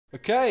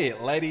Okay,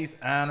 ladies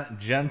and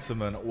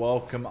gentlemen,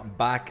 welcome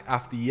back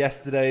after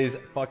yesterday's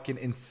fucking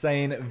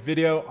insane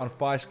video on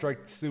Fire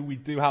Strike 2. We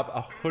do have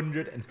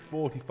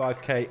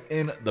 145k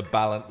in the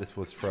balance. This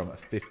was from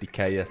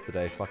 50k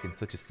yesterday. Fucking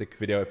such a sick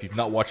video. If you've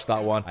not watched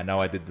that one, I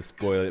know I did to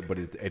spoil it, but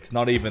it's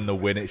not even the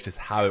win. It's just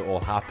how it all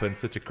happened.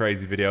 Such a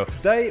crazy video.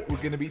 Today, we're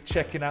going to be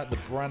checking out the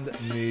brand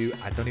new,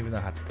 I don't even know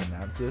how to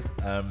pronounce this,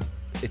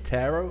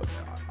 Itero?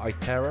 I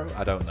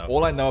don't know.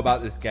 All I know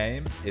about this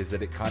game is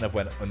that it kind of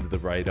went under the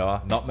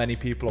radar. Not many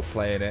people are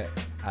playing it,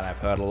 and I've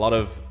heard a lot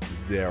of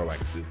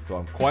 0x's, so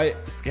I'm quite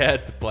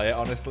scared to play it,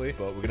 honestly.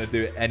 But we're going to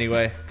do it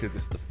anyway, because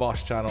it's the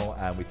Foss channel,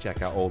 and we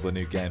check out all the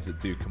new games that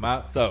do come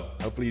out. So,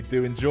 hopefully you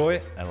do enjoy,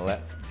 and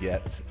let's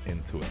get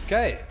into it.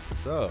 Okay,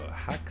 so,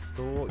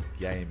 Hacksaw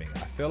Gaming.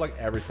 I feel like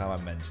every time I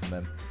mention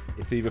them,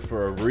 it's either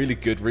for a really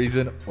good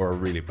reason or a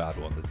really bad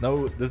one.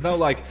 There's no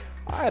like,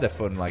 I had a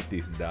fun, like,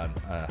 decent down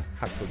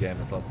Hacksaw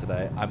Gaming slots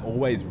today. I'm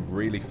always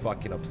really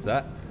fucking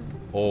upset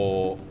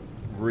or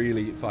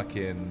really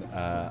fucking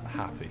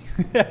happy.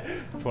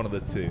 It's one of the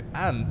two.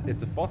 And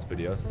it's a Foss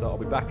video, so I'll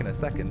be back in a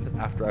second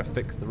after I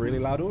fix the really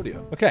loud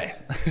audio. Okay.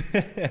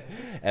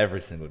 Every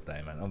single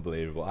day, man.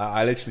 Unbelievable.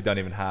 I literally don't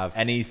even have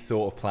any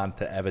sort of plan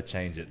to ever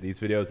change it. These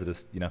videos are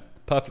just, you know,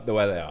 perfect the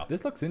way they are.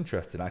 This looks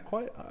interesting. I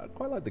quite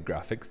like the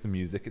graphics, the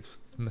music. It's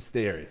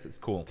mysterious. It's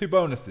cool. Two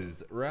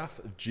bonuses: Wrath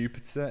of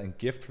Jupiter and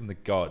Gift from the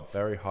Gods.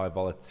 Very high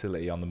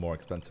volatility on the more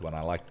expensive one.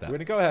 I like that. We're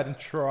gonna go ahead and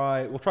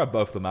try. We'll try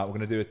both of them out. We're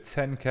gonna do a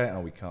 10k.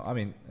 Oh, we can't. I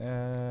mean,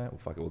 well,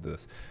 fuck it. We'll do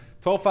this.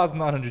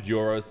 12,900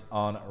 euros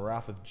on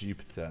Wrath of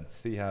Jupiter, and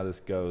see how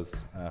this goes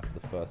for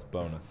the first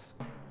bonus.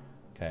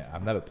 Okay,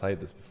 I've never played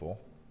this before.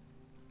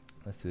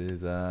 This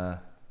is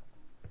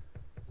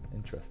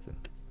interesting.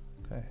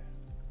 Okay.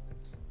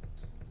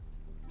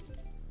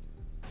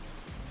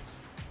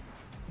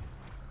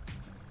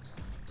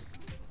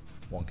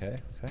 $1k,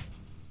 okay.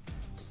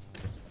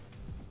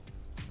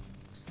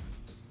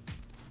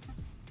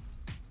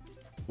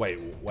 Wait,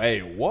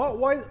 what?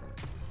 Why?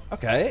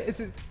 Okay,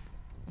 it's...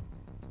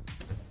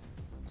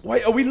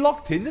 Wait, are we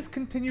locked in just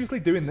continuously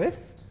doing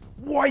this?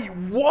 Wait,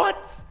 what?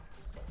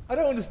 I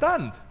don't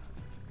understand.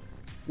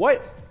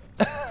 Wait.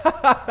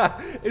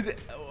 Is it...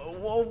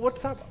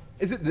 What's up?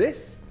 Is it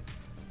this?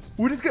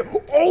 We're just gonna...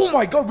 Oh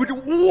my god, we're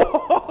doing...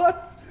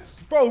 What?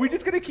 Bro, are we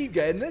just gonna keep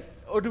getting this?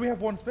 Or do we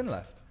have one spin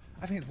left?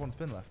 I think it's one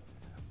spin left.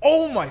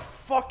 Oh my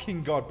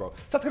fucking god, bro. So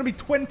that's gonna be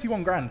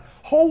 21 grand.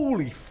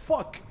 Holy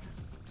fuck.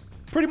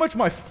 Pretty much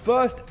my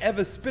first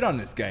ever spin on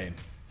this game.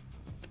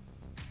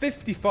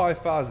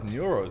 55,000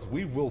 euros.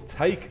 We will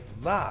take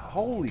that.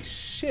 Holy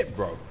shit,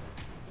 bro.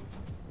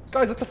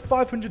 Guys, that's a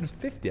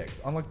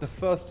 550x on like the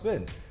first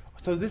spin.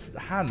 So this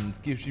hand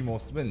gives you more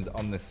spins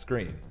on this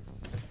screen.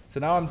 So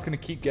now I'm just gonna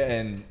keep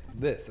getting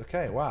this.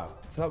 Okay, wow.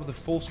 So that was a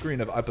full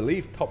screen of, I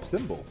believe, top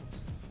symbol.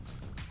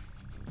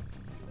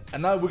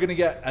 And now we're going to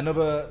get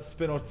another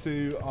spin or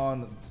two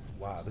on...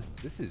 Wow,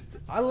 this is...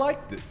 I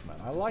like this, man.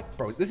 I like...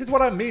 Bro, this is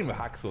what I mean with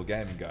Hacksaw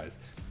Gaming, guys.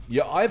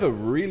 You're either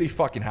really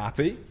fucking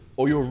happy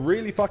or you're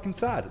really fucking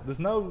sad. There's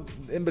no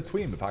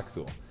in-between with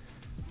Hacksaw.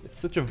 It's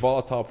such a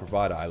volatile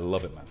provider. I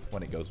love it, man,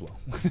 when it goes well.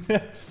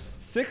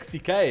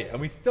 60k, and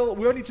we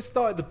only just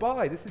started the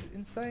buy. This is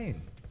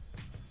insane.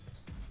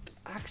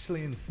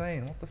 Actually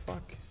insane. What the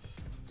fuck?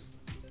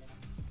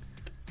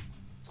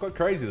 It's quite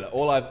crazy that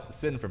all I've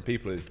seen from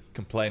people is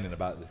complaining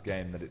about this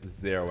game that it's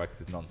 0x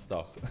is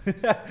non-stop.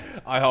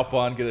 I hop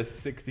on, get a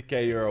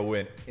 60k euro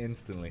win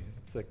instantly.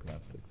 Sick, man.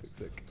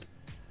 Sick.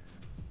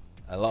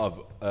 A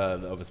lot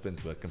of the other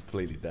spins were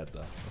completely dead,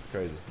 though. That's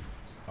crazy.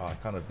 Oh, I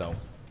kind of don't.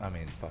 I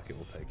mean, fuck it,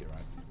 we'll take it,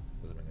 right?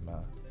 Doesn't really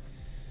matter.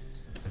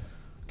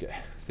 Okay,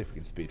 see if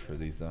we can speed through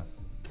these, though.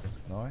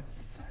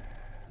 Nice.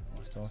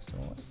 That's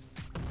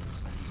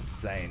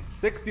insane.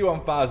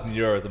 61,000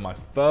 euros on my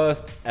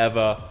first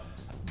ever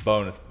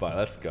bonus buy.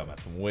 Let's go, man.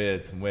 Some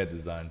weird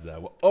designs there.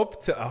 We're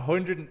up to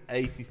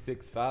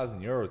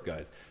 186,000 euros,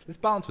 guys. This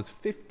balance was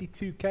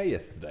 52k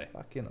yesterday.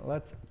 Fucking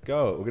let's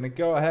go. We're gonna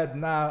go ahead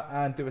now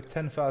and do a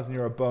 10,000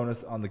 euro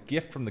bonus on the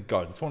Gift from the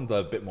Gods. This one's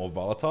a bit more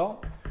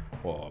volatile.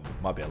 Well,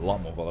 it might be a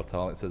lot more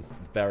volatile. It says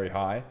very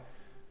high.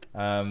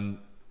 We'll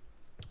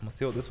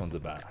see what this one's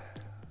about.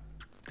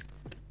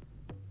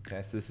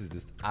 Okay, so this is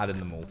just adding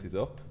the multis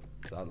up.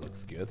 So that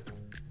looks good.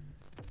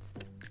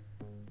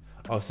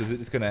 Oh, so is it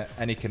just gonna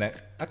any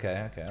connect?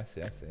 Okay, I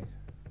see. So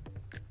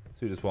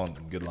we just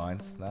want good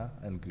lines now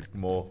and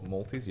more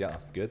multis. Yeah,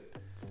 that's good.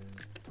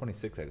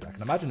 26x. I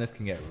can imagine this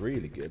can get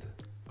really good.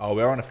 Oh,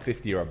 we're on a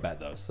 50 euro bet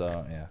though, so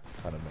yeah,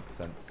 kind of makes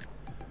sense.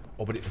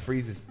 Oh, but it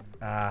freezes.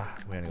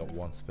 We only got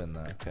one spin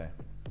there. Okay.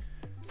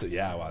 So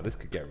yeah, wow, this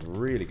could get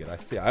really good. I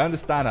see. I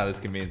understand how this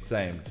can be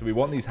insane. So we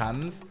want these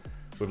hands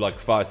with like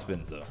 5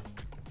 spins though.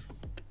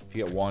 If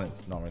you get one,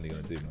 it's not really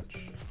gonna do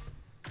much.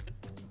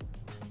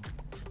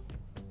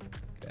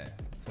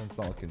 It's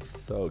not looking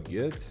so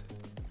good.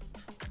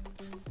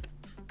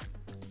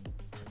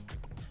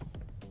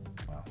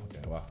 Wow,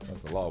 okay, wow.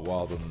 That's a lot of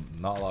wild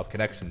and not a lot of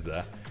connections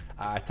there.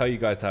 I tell you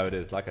guys how it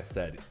is. Like I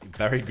said,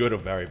 very good or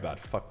very bad.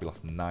 Fuck, we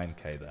lost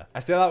 9k there. I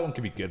say that one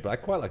could be good, but I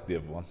quite like the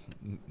other one.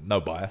 No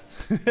bias.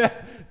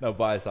 No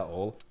bias at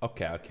all.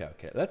 Okay.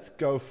 Let's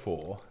go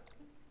for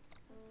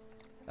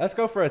a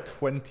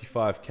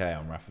 25k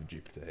on Wrath of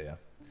Jupiter here.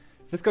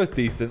 If this goes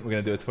decent, we're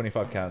going to do a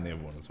 25k on the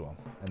other one as well.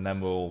 And then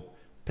we'll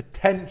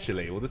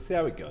potentially, we'll just see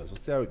how it goes.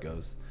 We'll see how it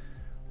goes.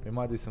 We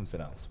might do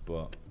something else,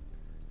 but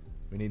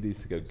we need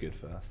these to go good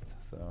first.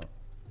 So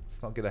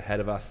let's not get ahead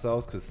of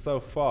ourselves, because so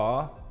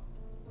far,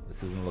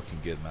 this isn't looking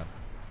good, man.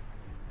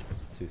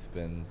 2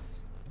 spins.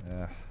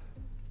 Yeah.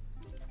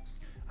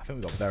 I think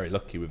we got very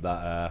lucky with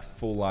that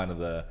full line of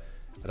the...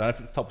 I don't know if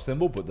it's top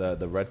symbol, but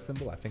the red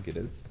symbol, I think it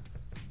is.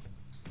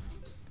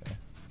 Okay.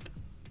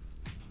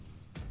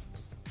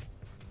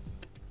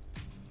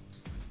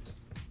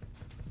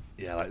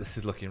 Yeah, like this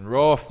is looking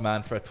rough,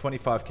 man, for a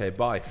 25k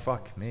buy.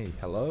 Fuck me.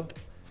 Hello?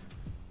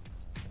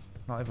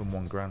 Not even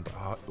 1 grand.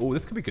 But, oh,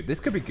 this could be good. This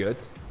could be good.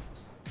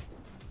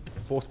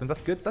 4 spins.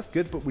 That's good. That's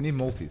good, but we need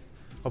multis.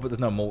 Oh, but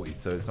there's no multi,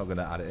 so it's not going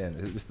to add it in.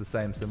 It's just the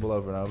same symbol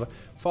over and over.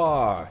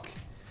 Fuck.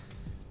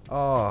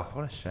 Oh,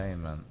 what a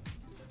shame, man.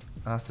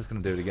 That's just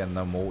going to do it again.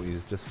 No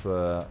multis, just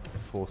for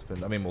 4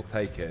 spins. I mean, we'll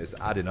take it. It's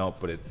adding up,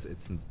 but it's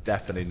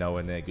definitely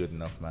nowhere near good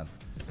enough, man.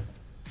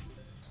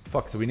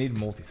 Fuck, so we need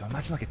multi. So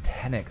imagine like a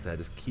 10x there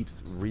just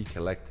keeps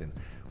recollecting.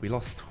 We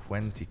lost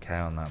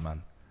 20k on that,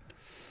 man.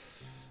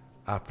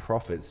 Our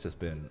profit's just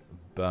been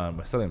burned.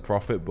 We're still in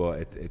profit,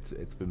 but it's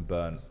been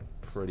burned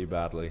pretty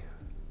badly.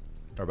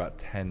 We're about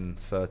 10,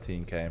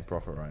 13k in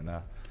profit right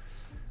now.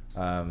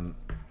 Yeah,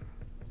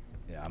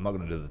 I'm not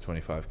going to do the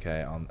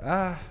 25k on...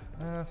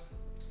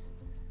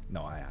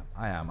 no, I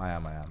am.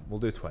 We'll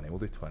do 20. We'll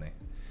do 20.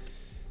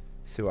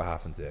 See what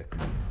happens here.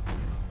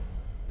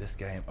 This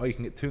game... Oh, you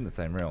can get 2 in the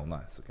same reel.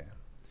 Nice, okay.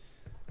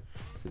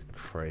 This is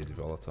crazy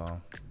volatile.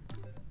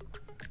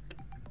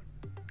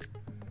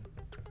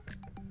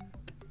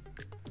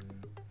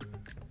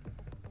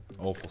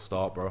 Awful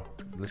start, bro.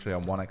 Literally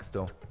on 1x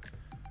still.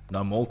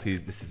 No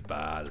multis. This is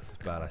bad. This is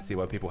bad. I see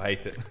why people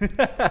hate it.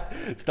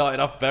 Started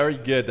off very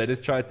good. They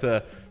just tried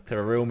to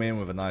reel me in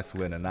with a nice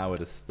win, and now we're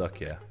just stuck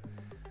here.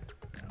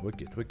 We're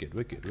good.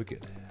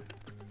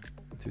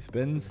 2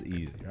 spins.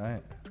 Easy,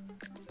 right?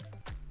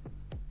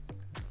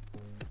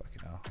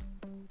 Fucking hell.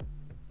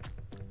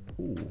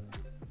 Ooh.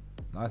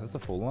 Nice. That's a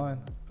full line.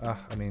 I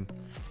mean...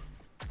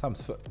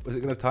 Times... Was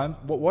it going to time?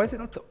 Why is it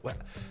not...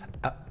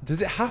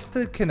 does it have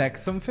to connect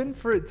something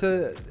for it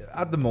to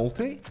add the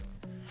multi?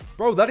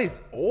 Bro, that is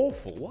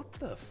awful. What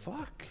the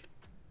fuck?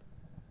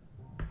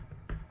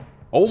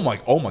 Oh my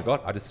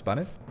god, I just spun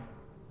it.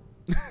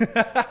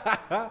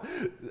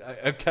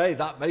 Okay,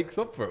 that makes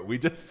up for it. We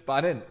just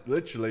span in,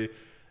 literally,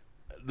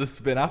 the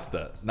spin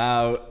after.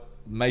 Now,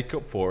 make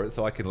up for it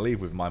so I can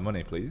leave with my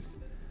money, please.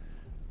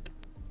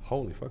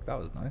 Holy fuck, that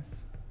was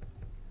nice.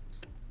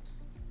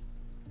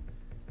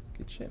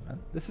 Good shit, man.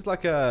 This is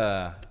like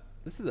a...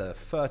 This is a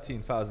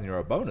 13,000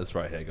 euro bonus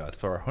right here, guys,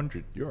 for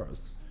 100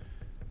 euros.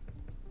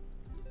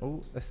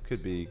 Oh, this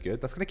could be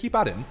good. That's going to keep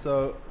adding,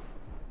 so...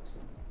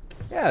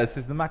 Yeah, this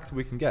is the max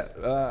we can get.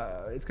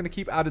 It's going to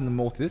keep adding the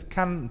multi. This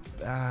can...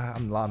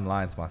 I'm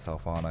lying to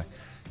myself, aren't I?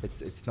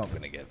 It's not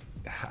going to get...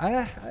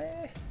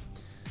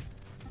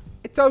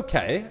 It's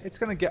okay. It's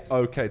going to get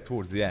okay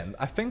towards the end.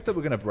 I think that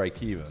we're going to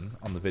break even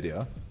on the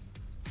video.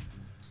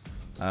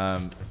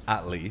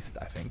 At least,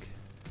 I think.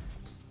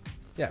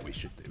 Yeah, we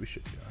should do. We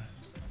should do, all right?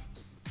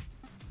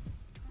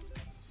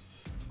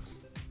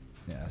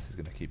 Yeah, this is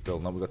going to keep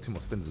building up. We've got 2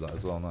 more spins of that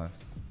as well.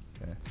 Nice.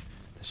 Okay.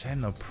 It's a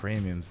shame no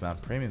premiums, man.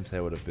 Premiums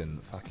here would have been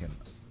fucking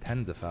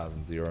tens of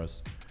thousands of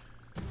euros.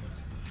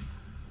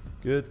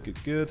 Good.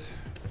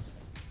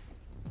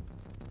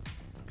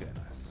 Okay,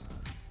 nice.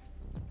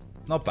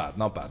 Not bad.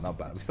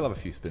 We still have a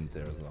few spins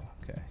here as well.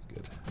 Okay,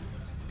 good.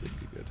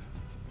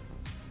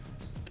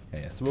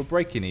 Yeah, so we're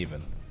breaking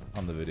even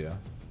on the video.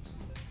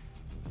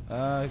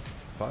 5?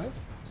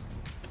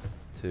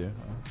 2. Oh,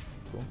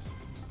 cool.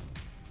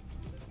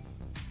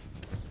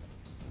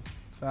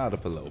 Add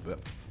up a little bit.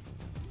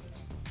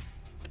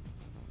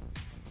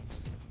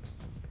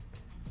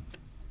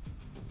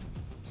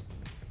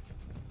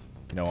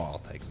 You know what? I'll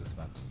take this,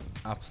 man.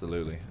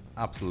 Absolutely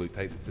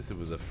take this. This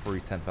was a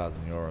free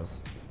 10,000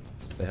 euros.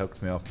 They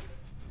hooked me up.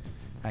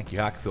 Thank you,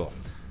 Hacksaw.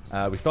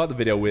 We started the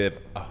video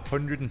with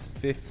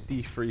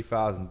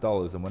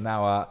 $153,000, and we're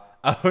now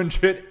at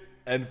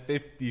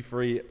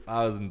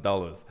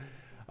 $153,000.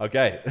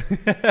 Okay,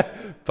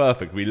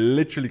 perfect. We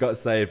literally got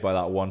saved by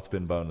that 1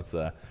 spin bonus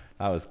there.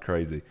 That was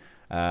crazy.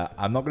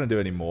 I'm not going to do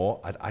any more.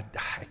 I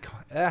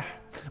can't.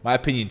 My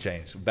opinion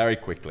changed very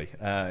quickly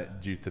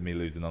due to me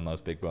losing on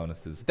those big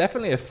bonuses.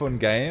 Definitely a fun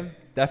game.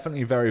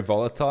 Definitely very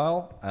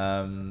volatile.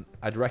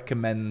 I'd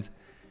recommend,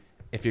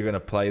 if you're going to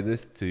play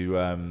this,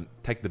 to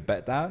take the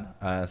bet down.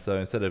 So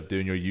instead of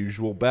doing your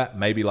usual bet,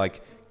 maybe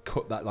like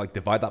cut that, like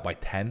divide that by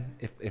 10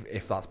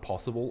 if that's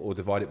possible, or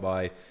divide it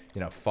by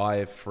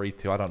 5, 3,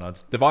 2, I don't know,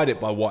 just divide it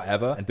by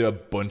whatever and do a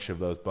bunch of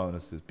those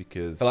bonuses,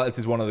 because I feel like this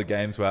is one of the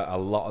games where a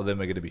lot of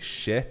them are going to be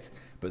shit,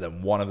 but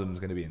then one of them is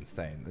going to be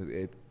insane.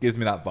 It gives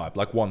me that vibe,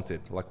 like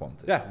Wanted.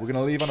 Yeah, we're going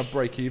to leave on a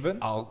break even.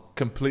 I'll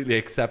completely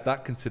accept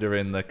that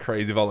considering the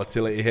crazy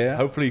volatility here.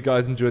 Hopefully you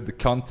guys enjoyed the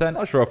content.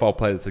 Not sure if I'll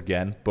play this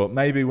again, but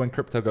maybe when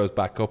crypto goes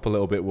back up a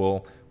little bit,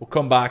 we'll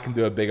come back and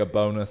do a bigger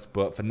bonus.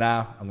 But for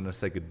now, I'm going to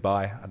say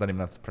goodbye. I don't even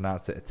have to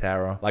pronounce it,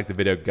 Itero. Like the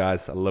video,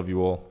 guys. I love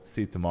you all.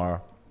 See you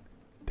tomorrow.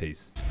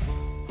 Peace.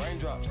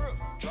 Raindrop,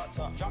 drop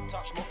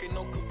top, smoking,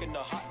 no cooking, the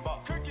hot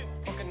box. Cooking,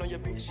 fucking on your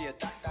bitch, yeah,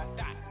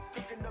 that.